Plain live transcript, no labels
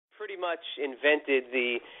pretty much invented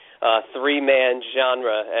the three-man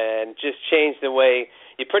genre and just changed the way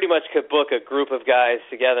you pretty much could book a group of guys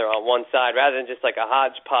together on one side rather than just like a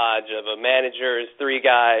hodgepodge of a manager's three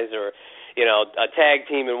guys or, a tag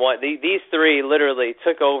team in one. These three literally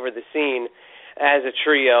took over the scene as a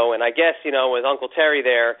trio, and I guess, with Uncle Terry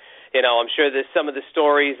there, I'm sure there's some of the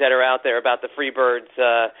stories that are out there about the Freebirds.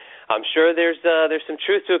 I'm sure there's some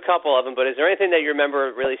truth to a couple of them, but is there anything that you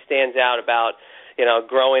remember really stands out about,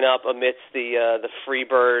 growing up amidst the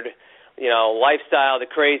Freebird, lifestyle, the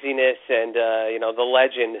craziness, and, the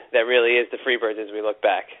legend that really is the Freebirds as we look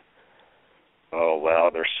back? Oh, well,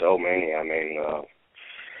 there's so many. I mean,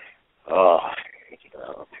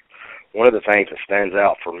 one of the things that stands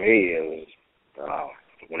out for me is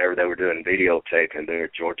whenever they were doing videotaping their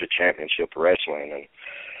Georgia Championship Wrestling, and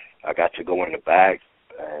I got to go in the back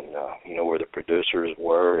and, where the producers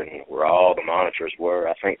were and where all the monitors were.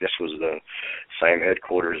 I think this was the same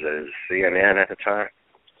headquarters as CNN at the time.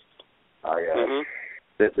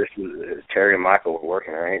 This was Terry and Michael were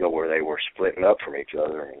working an angle where they were splitting up from each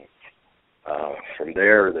other, and from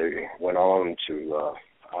there they went on to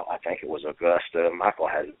I think it was Augusta. Michael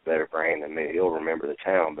has a better brain than me. He'll remember the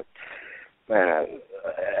town, but man,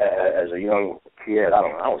 as a young kid, I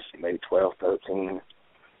don't know, I was maybe 12, 13.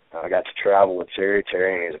 I got to travel with Terry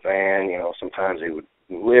in his van. Sometimes he would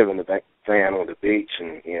live in the van on the beach,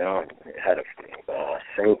 and it had a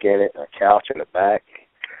sink in it, a couch in the back.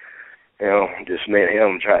 Just me and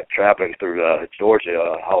him traveling through Georgia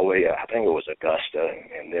all the way. I think it was Augusta,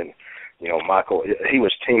 and then Michael. Terry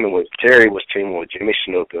was teaming with Jimmy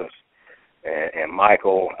Snuka. And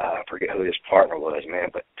Michael, I forget who his partner was, man,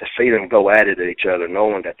 but to see them go at it at each other,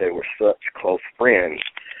 knowing that they were such close friends,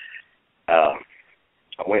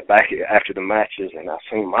 I went back after the matches and I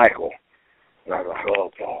seen Michael, and I was like,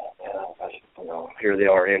 oh, God, here they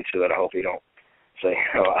are into it. I hope he don't say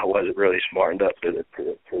I wasn't really smartened up to the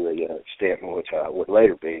extent in which I would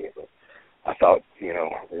later be. But I thought,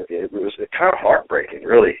 it was kind of heartbreaking,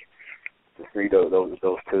 really, to see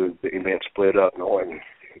those two being split up, knowing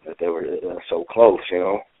that they were so close,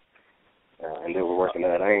 and they were working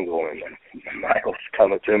that angle, and Michael's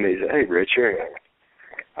coming to me, he said, hey, Richard,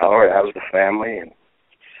 all right, how's the family? And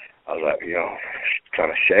I was like,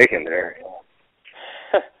 kind of shaking there.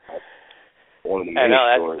 One of the many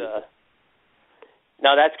stories.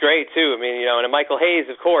 No, that's great, too. I mean, and Michael Hayes,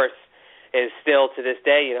 of course, is still to this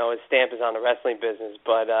day, his stamp is on the wrestling business,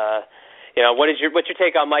 but, what's your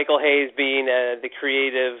take on Michael Hayes being the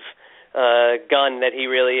creative gun that he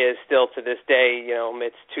really is still to this day,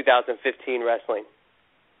 amidst 2015 wrestling?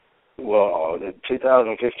 Well,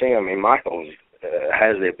 2015, I mean, Michael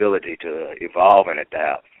has the ability to evolve and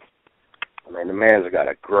adapt. I mean, the man's got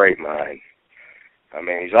a great mind. I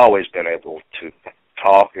mean, he's always been able to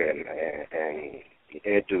talk and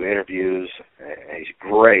do interviews, and he's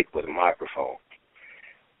great with a microphone.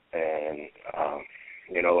 And,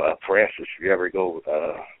 for instance, if you ever go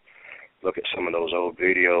look at some of those old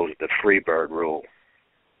videos, the Freebird rule,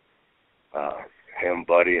 him,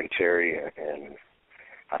 Buddy, and Terry, and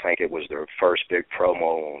I think it was their first big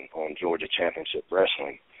promo on Georgia Championship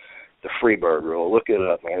Wrestling, the Freebird rule. Look it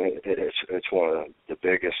up, man. It's one of the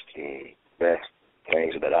biggest and best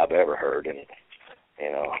things that I've ever heard. And,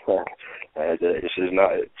 this is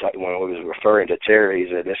not, when I was referring to Terry,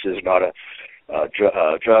 he said, this is not a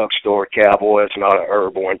drugstore cowboy. It's not an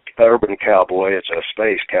urban cowboy. It's a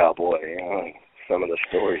space cowboy. Some of the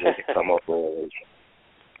stories that they come up with,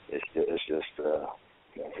 it's just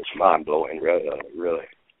mind blowing, really.